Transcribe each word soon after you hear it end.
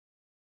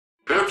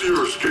After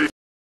your escape,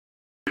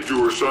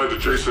 you were assigned to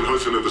Jason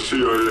Hudson at the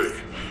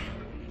CIA.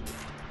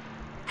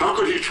 How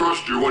could he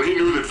trust you when he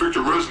knew that Victor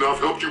Reznov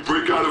helped you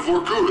break out of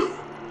Vorkuta?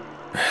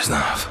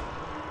 Reznov.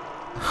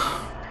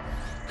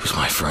 He was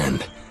my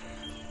friend.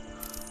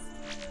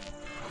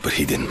 But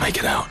he didn't make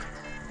it out.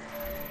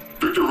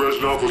 Victor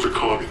Reznov was a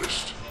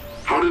communist.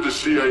 How did the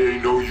CIA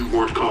know you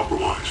weren't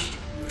compromised?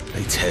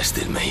 They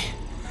tested me.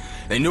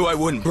 They knew I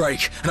wouldn't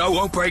break, and I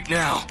won't break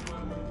now.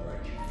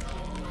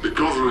 The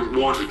government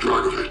wanted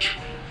Dragovich.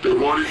 They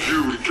wanted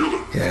you to kill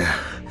him. Yeah.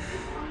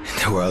 And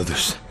there were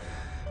others.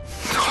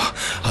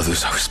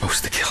 Others I was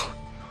supposed to kill.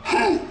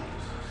 Who?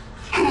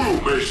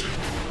 Who, Mason?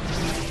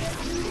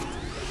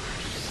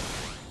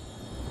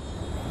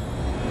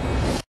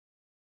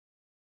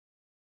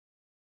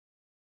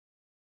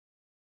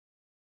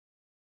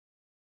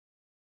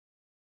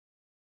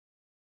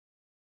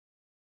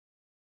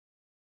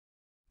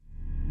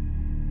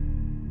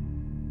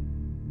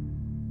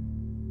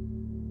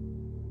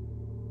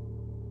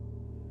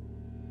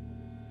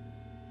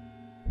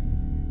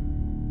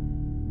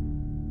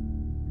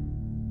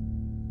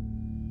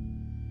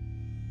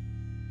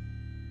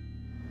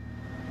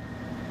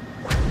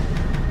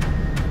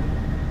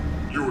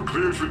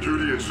 Cleared for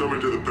duty and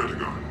summoned to the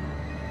Pentagon.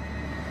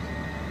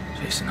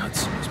 Jason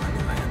Hudson was my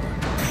new handler.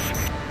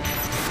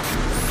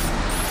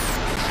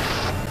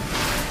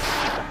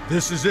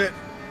 This is it.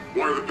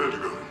 Why the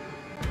Pentagon?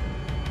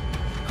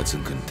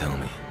 Hudson couldn't tell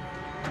me.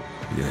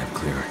 He didn't have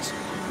clearance.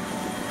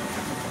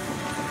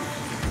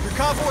 Your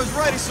convoy is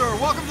ready, sir.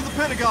 Welcome to the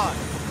Pentagon.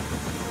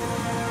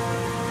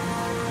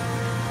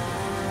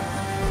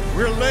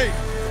 We're late.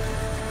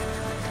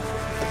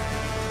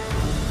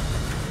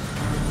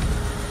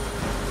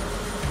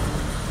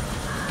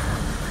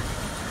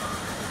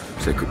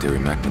 Secretary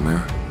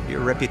McNamara?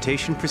 Your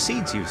reputation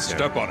precedes you, sir.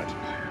 Step on it.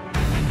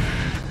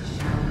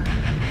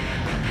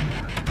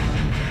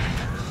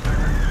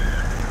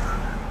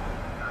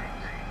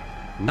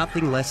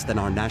 Nothing less than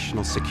our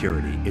national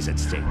security is at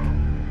stake.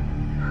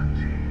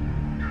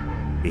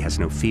 He has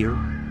no fear,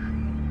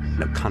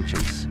 no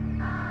conscience,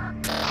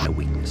 no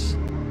weakness.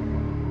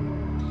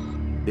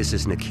 This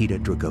is Nikita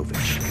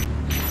Dragovich.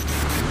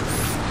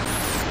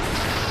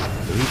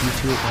 I believe you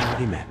two have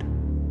already met.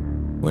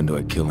 When do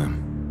I kill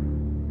him?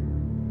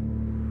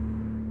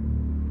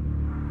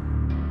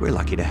 We're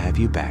lucky to have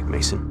you back,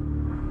 Mason.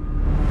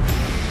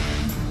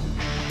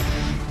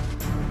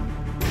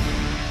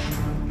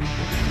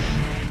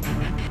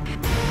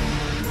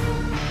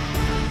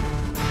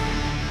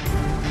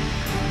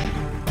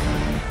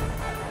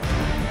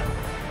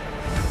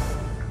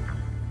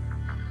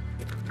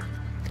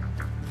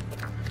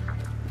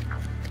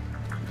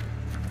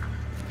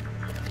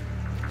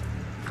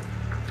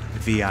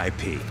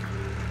 VIP.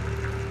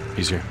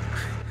 He's here.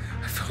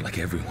 I felt like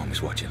everyone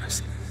was watching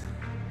us.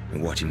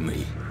 And watching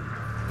me.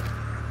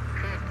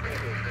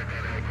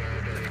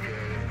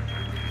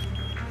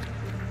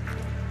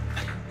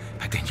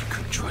 Back then you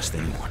couldn't trust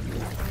anyone.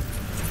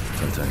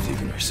 Sometimes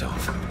even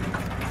yourself.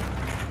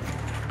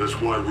 That's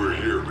why we're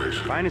here,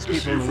 Mason. Finest to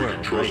people see in if the we world,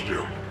 can trust right?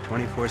 you.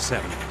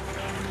 24/7.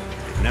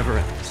 It never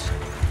ends.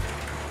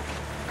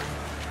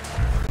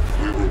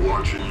 We were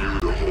watching you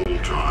the whole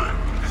time.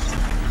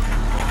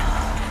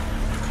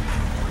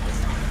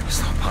 It's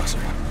not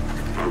possible.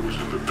 I was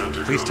in the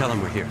Pentagon. Please tell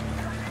him we're here.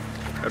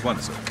 At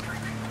once, sir.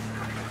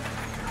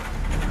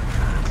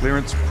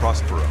 Clearance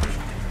Prospero.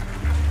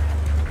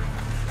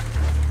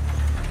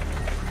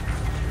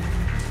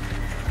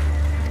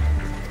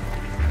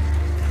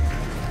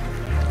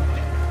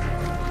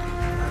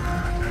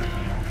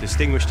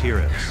 Distinguished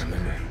heroes. I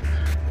remember.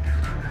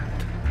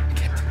 I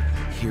kept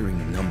hearing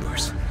the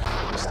numbers.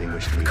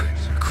 Distinguished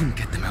leaders. I couldn't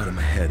get them out of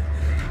my head.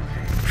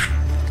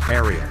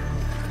 Ariel.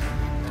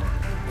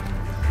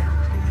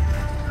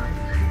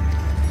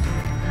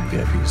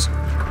 VIPs.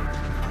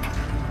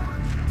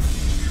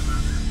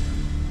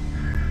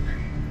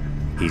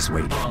 He's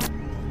waiting.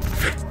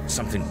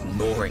 Something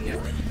gnawing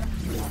at me.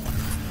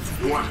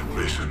 What,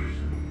 Mason?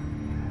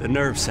 The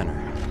nerve center.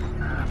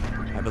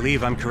 I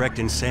believe I'm correct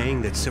in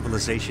saying that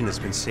civilization has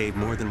been saved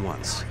more than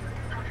once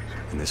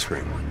in this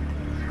room.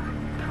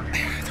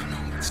 I don't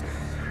know.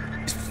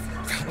 It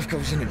felt like I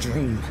was in a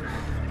dream.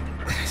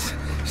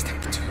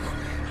 Step 2.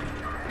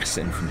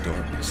 Ascend from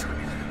darkness.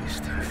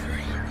 Step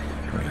 3.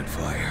 We're on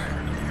fire.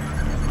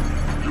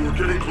 You were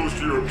getting close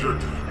to your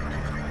objective.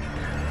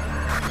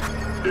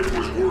 It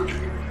was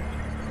working.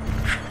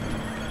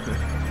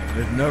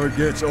 It never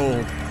gets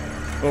old.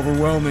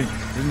 Overwhelming,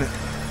 isn't it?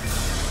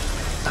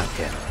 Not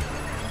yet.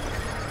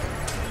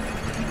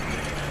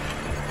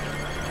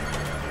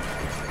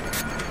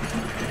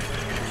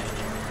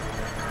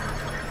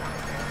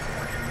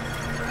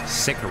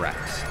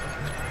 Sycorax.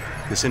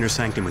 This inner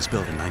sanctum was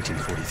built in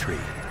 1943.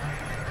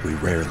 We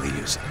rarely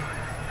use it.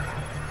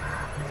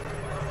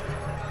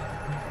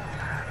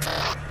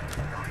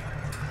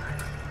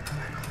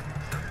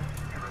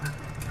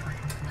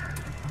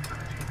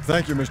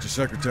 Thank you, Mr.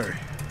 Secretary.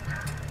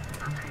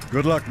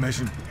 Good luck,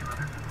 Mason.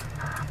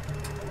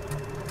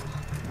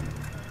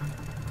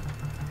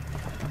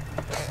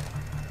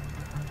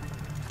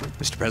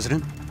 Mr.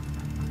 President?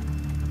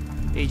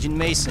 Agent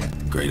Mason,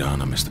 Great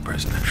honor, Mr.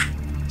 President.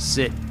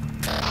 sit.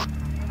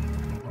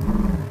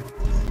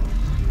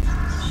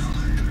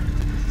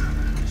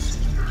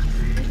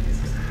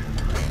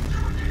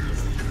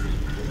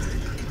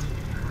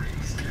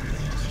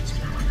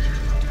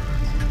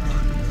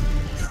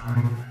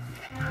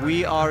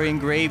 We are in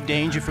grave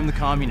danger from the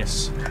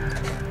communists.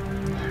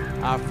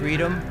 Our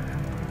freedom,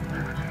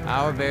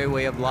 our very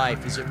way of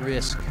life is at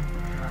risk.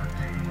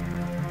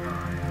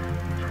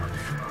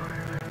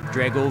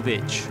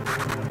 Dragovich.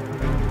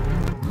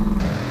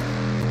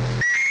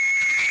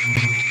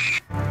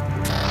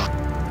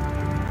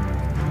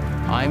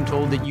 I'm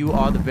told that you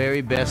are the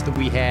very best that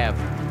we have.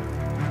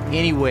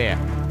 Anywhere.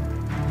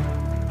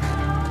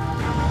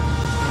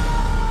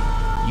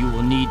 You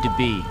will need to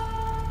be.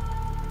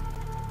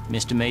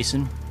 Mr.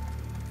 Mason,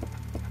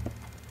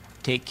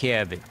 take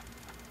care of it.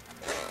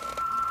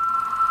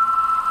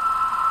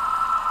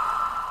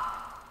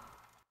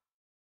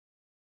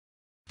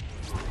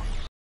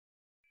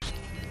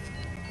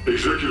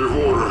 Executive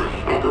order,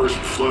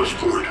 Operation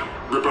Flashpoint.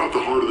 Rip out the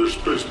heart of their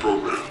space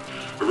program.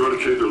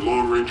 Eradicate their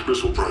long-range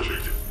missile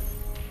project.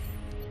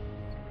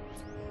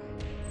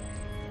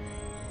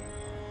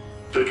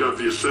 Take out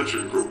the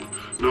Ascension Group.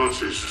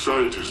 Nazis,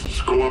 scientists,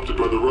 co-opted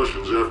by the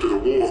Russians after the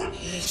war.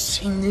 Yes,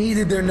 he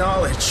needed their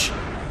knowledge.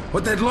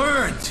 What they'd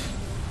learned.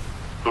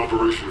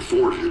 Operation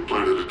 40 had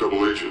planted a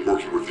double agent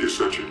working with the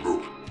Ascension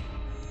Group.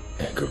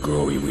 Edgar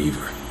Growy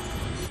Weaver.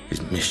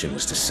 His mission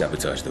was to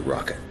sabotage the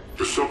rocket.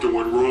 Just something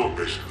went wrong,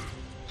 Mason.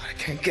 I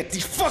can't get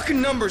these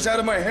fucking numbers out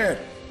of my head.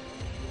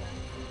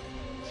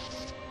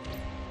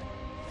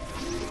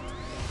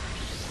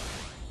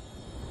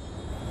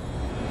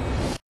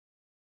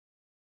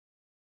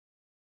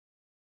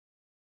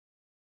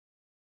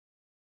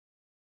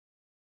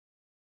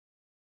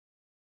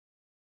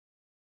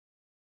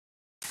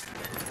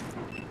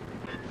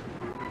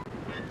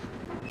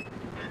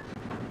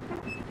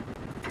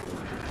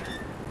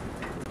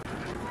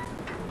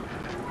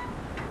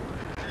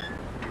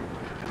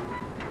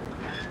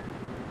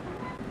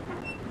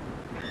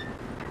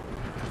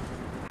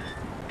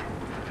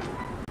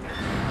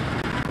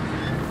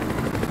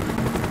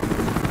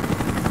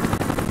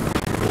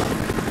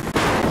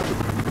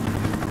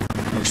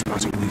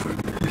 Weaver.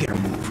 We gotta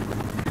move.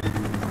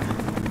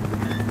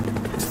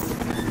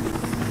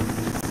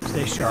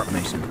 Stay sharp,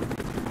 Mason.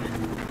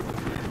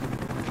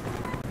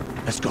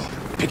 Let's go.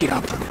 Pick it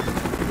up.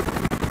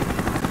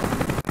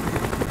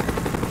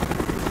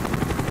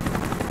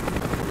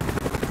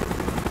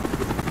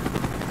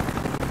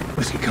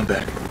 Whiskey, come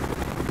back.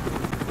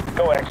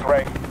 Go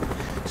X-ray.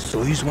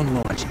 Soyuz 1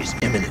 launch is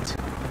imminent.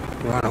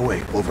 We're on our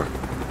way. Over.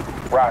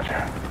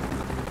 Roger.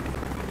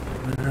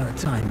 Running out of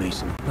time,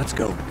 Mason. Let's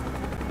go.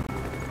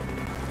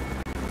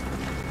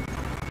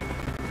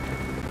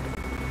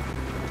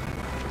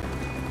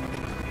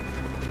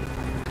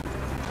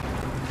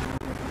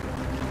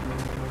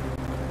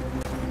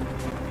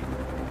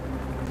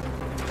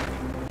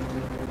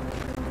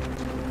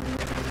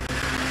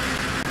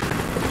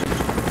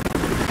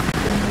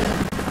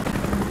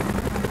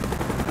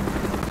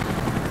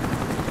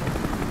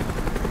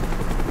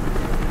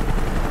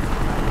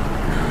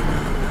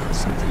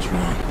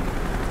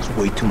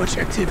 Way too much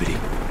activity.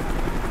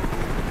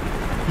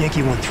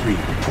 Yankee 1-3,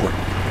 report.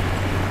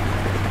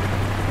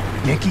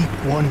 Yankee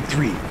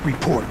 1-3,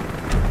 report.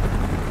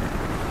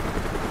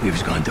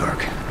 Weaver's gone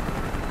dark.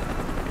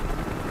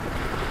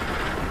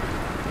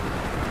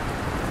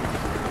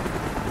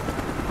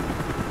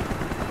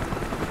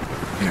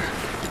 Here,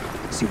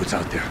 see what's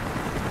out there.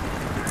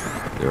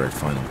 They're at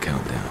final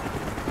countdown.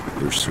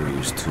 There's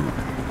Soyuz 2.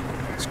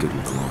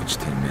 Scheduled to launch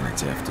 10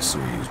 minutes after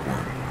Soyuz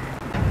 1.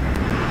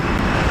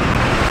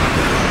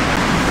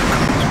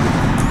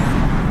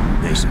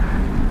 Mason,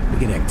 we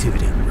get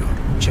activity on the road.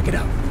 Check it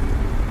out.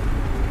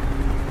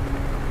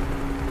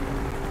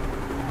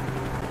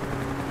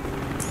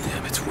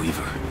 Damn, it's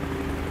Weaver.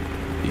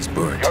 He's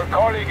burnt. Your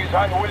colleague is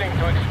unwilling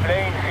to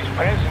explain his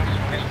presence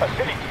in this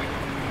facility.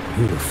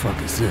 Who the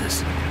fuck is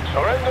this?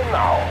 Surrender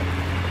now,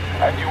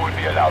 and you will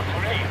be allowed to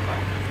leave.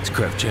 It's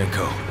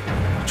Kravchenko.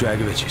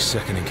 Dragovich is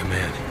second in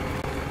command.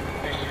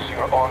 This is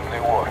your only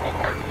warning.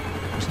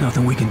 There's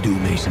nothing we can do,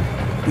 Mason.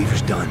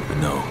 Weaver's done. But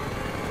no.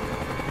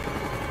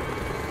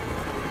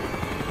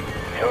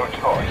 Your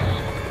choice.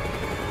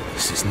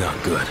 This is not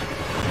good.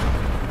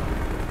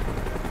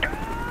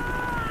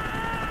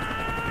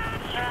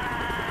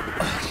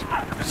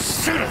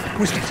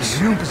 Whiskey,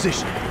 you're in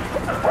position.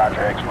 Roger,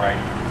 X-ray.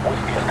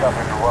 Whiskey is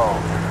covering the road.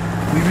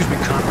 Weaver's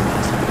been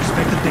compromised.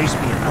 Expect the base to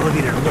be an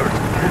elevated alert.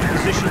 Hold your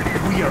position.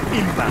 We are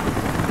inbound.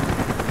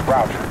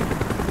 Roger.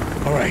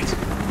 All right.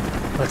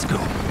 Let's go.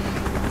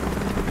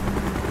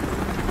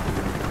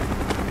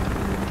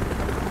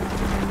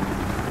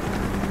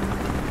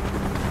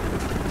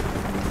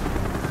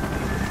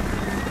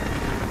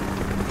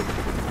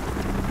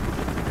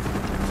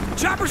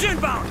 Chopper's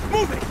inbound!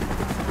 Move it!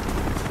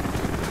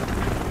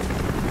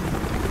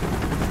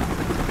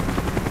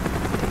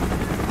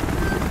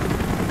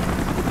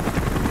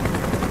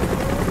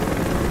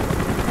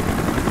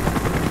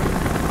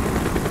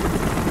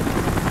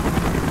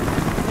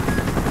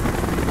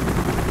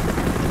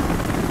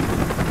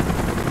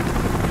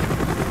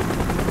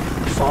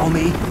 Follow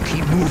me,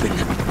 keep moving.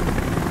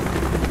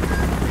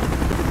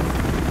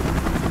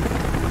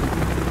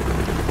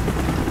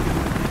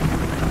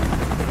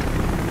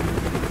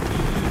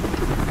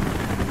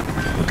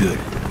 We're good.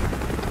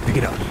 Pick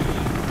it up.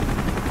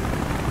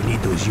 We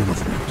need those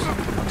uniforms.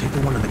 I'll take the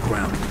one on the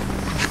ground.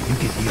 You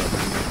get the other.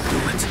 Do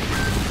it.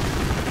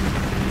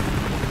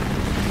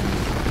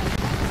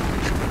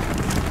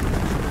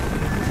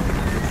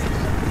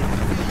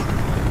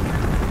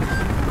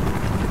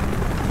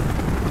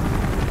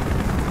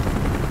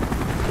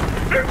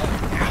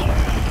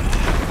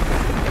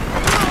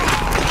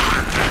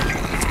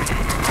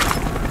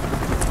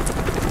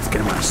 Let's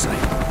get him out of sight.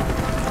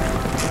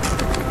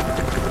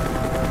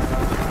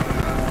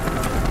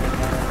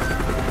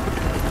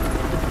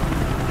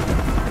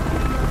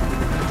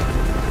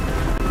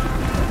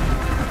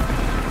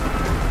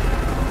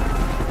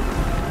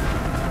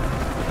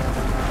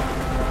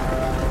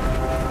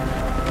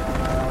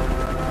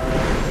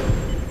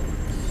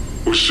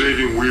 Was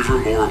saving Weaver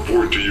more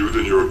important to you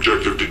than your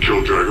objective to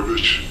kill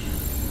Dragovich?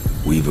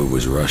 Weaver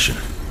was Russian.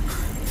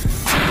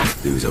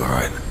 He was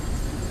alright.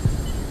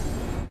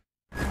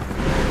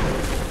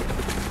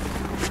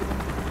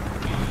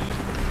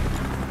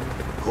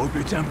 Hope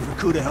your time for the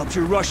Kuda helps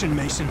your Russian,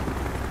 Mason.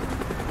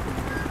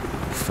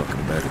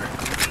 Fucking better.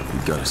 We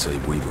gotta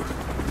save Weaver.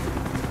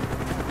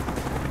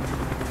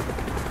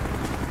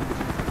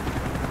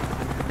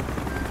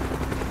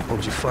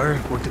 Hold your fire,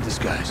 work the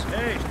disguise.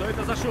 Эй, что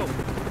это за шум?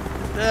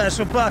 Да,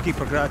 собаки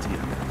проклятые.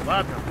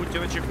 Ладно, будьте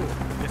начеку.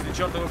 Если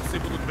чертовы псы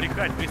будут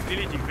брехать,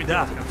 пристрелите их.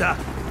 Да, да.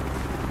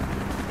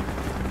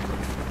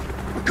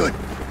 We're good.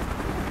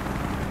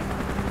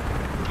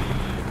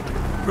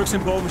 Brooks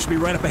and Bowman should be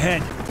right up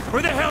ahead.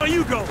 Where the hell are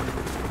you going?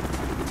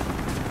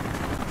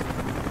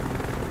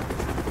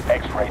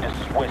 X-ray, this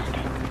is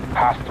Whiskey.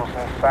 Hostiles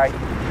in sight.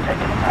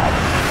 Taking them out.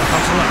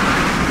 Hustle up.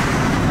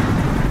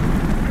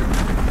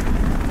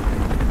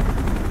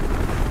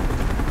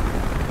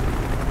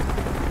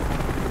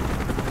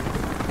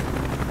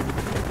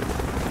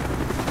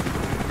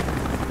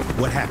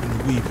 What happened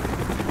to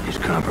Weaver? He's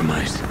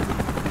compromised.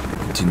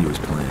 Continue as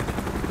planned.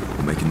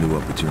 We'll make a new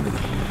opportunity.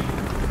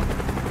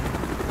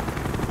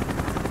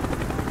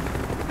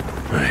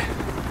 All right,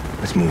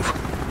 let's move.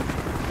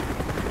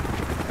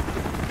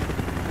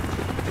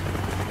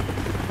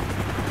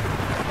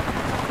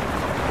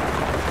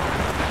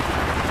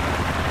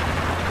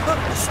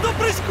 Что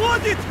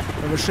происходит?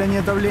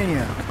 Повышение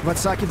давления. В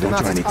отсаке Don't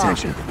draw any 12А.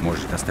 attention.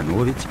 Может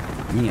остановить?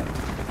 Нет.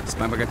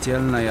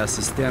 Вспомогательная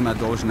система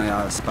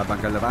должна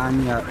вспомогать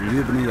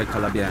любые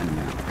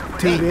колебания.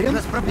 Ты уверен? У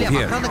нас проблема.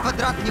 Охрана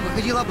квадрат не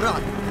выходил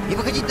обратно. Не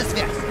выходить на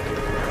связь.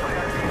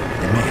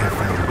 They may have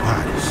found the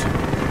bodies.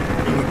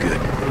 We're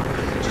good.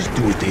 Just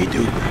do what they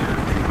do.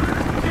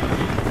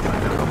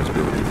 Comms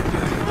building.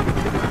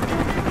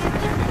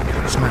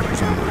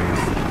 Snipers on the ground.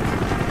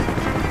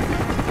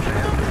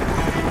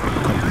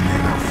 Couple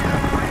men out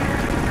front.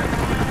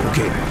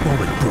 Okay,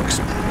 Bowman, Brooks,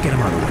 get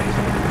him out of the way.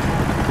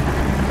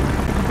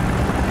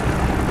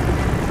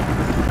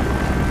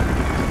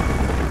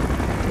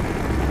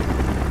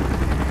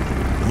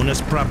 У нас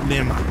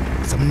проблема.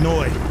 Со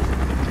мной.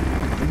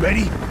 You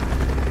ready?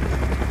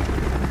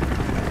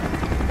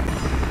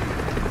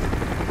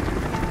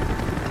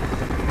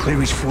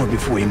 Clear each floor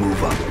before you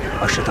move up.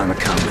 I'll shut down the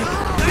counter.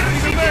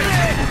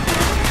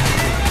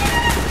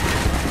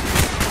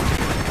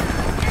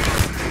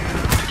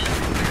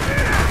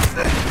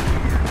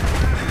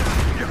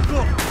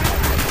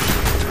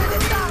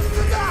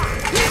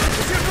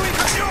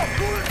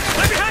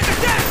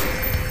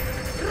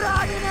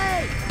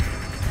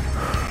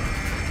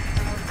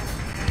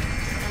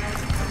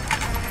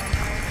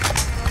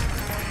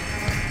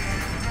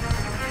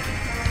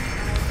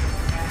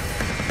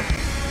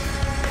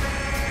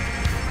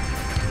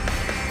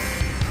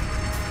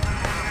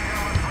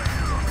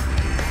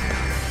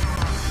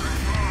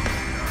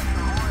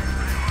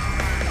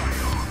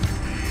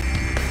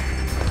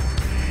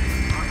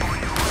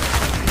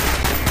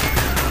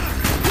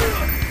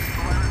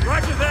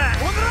 Roger that!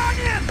 Он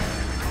ранен!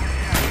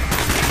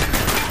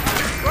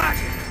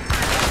 Roger!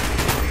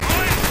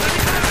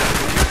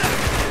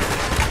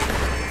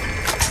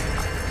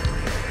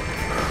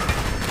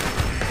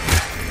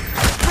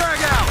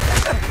 Drag out!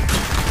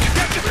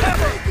 Get your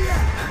cover!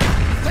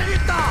 Take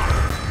it down!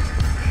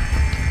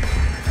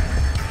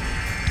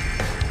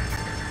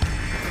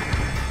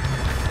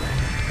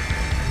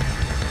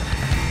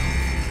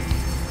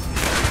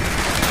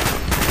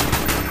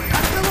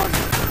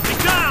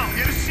 He's down!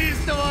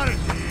 Держись, товарищ!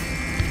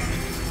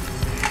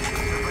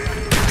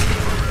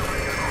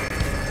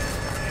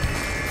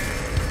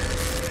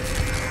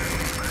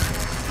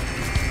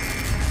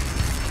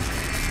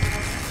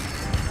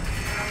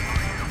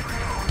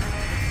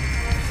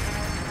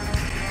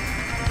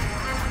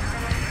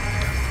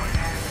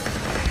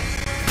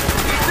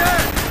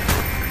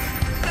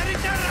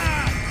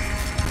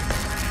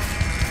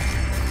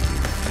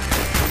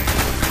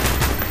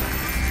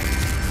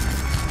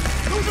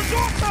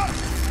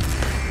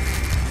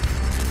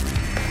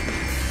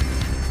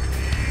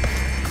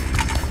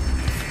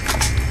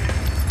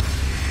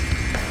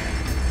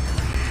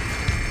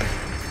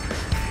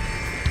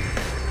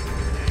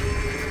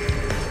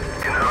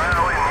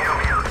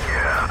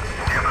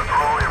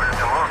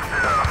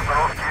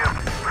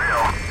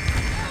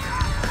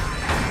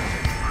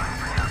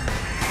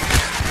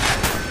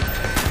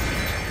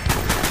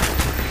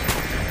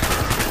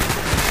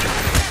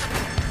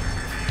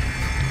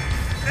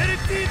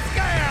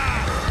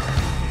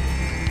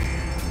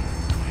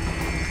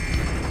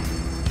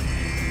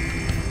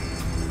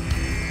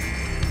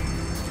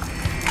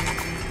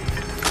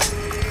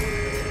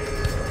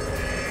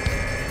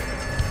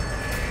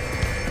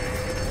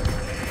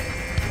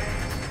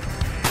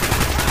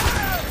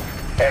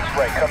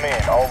 X-ray, come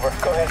in. Over.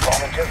 Go ahead,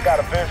 Bowman. Just got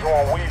a visual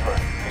on Weaver.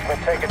 He's been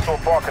taken to a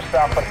bunker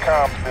south of the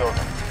comms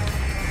building.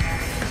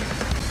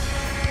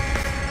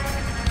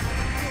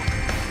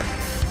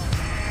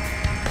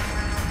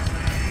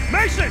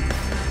 Mason!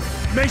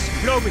 Mason,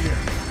 get over here.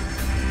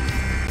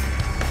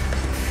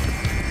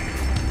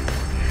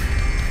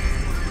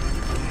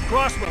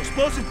 Crossbow,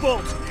 explosive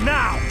bolts,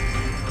 now!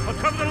 I'll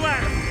cover the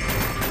ladder.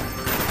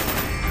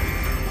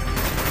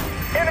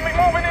 Enemy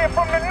moving in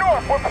from the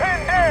north. We're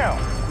pinned down.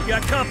 We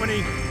got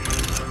company.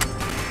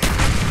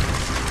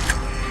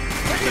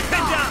 Get pinned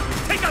down.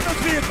 Take out those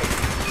vehicles.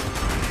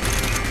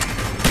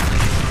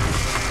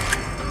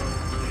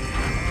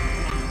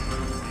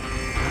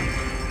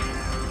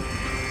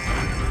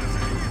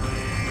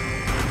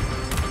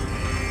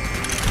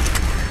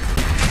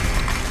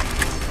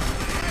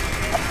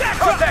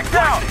 Contact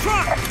down!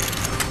 Truck!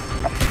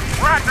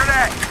 Roger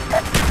that!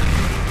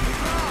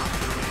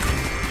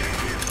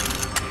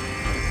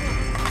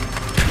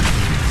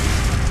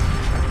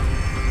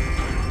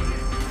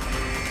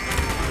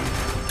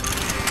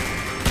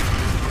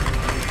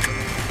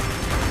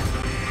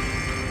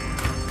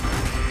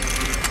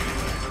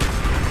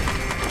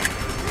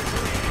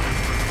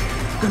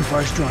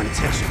 Gunfire's drawing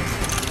attention.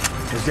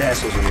 Those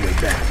assholes on the way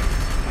back.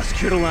 I'll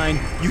secure the line,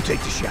 you take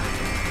the shot.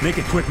 Make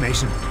it quick,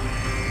 Mason.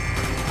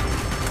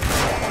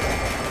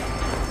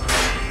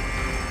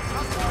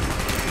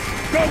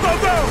 Go,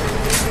 go, go!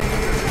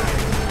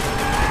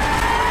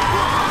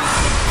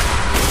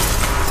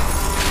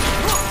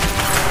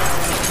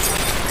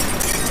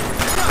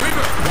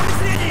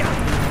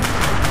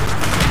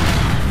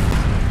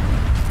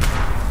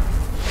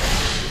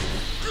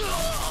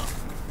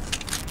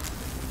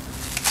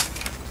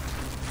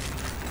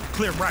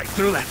 Clear right,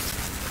 clear left.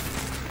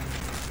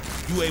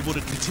 You able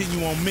to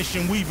continue on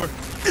mission, Weaver?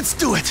 Let's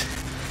do it!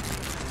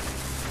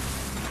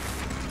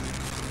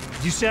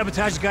 Did you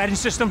sabotage the guidance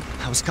system?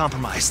 I was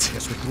compromised.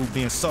 Guess we're through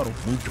being subtle.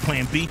 Move to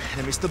plan B.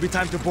 There may still be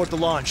time to abort the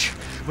launch.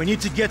 We need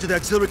to get to the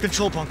auxiliary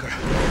control bunker.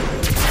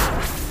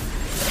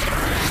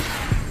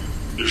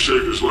 You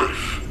saved his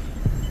life.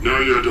 Now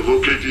you had to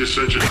locate the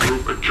Ascension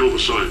group and kill the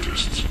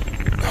scientists.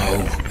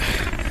 No.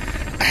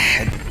 I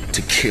had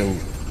to kill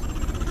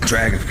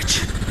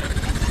Dragovich.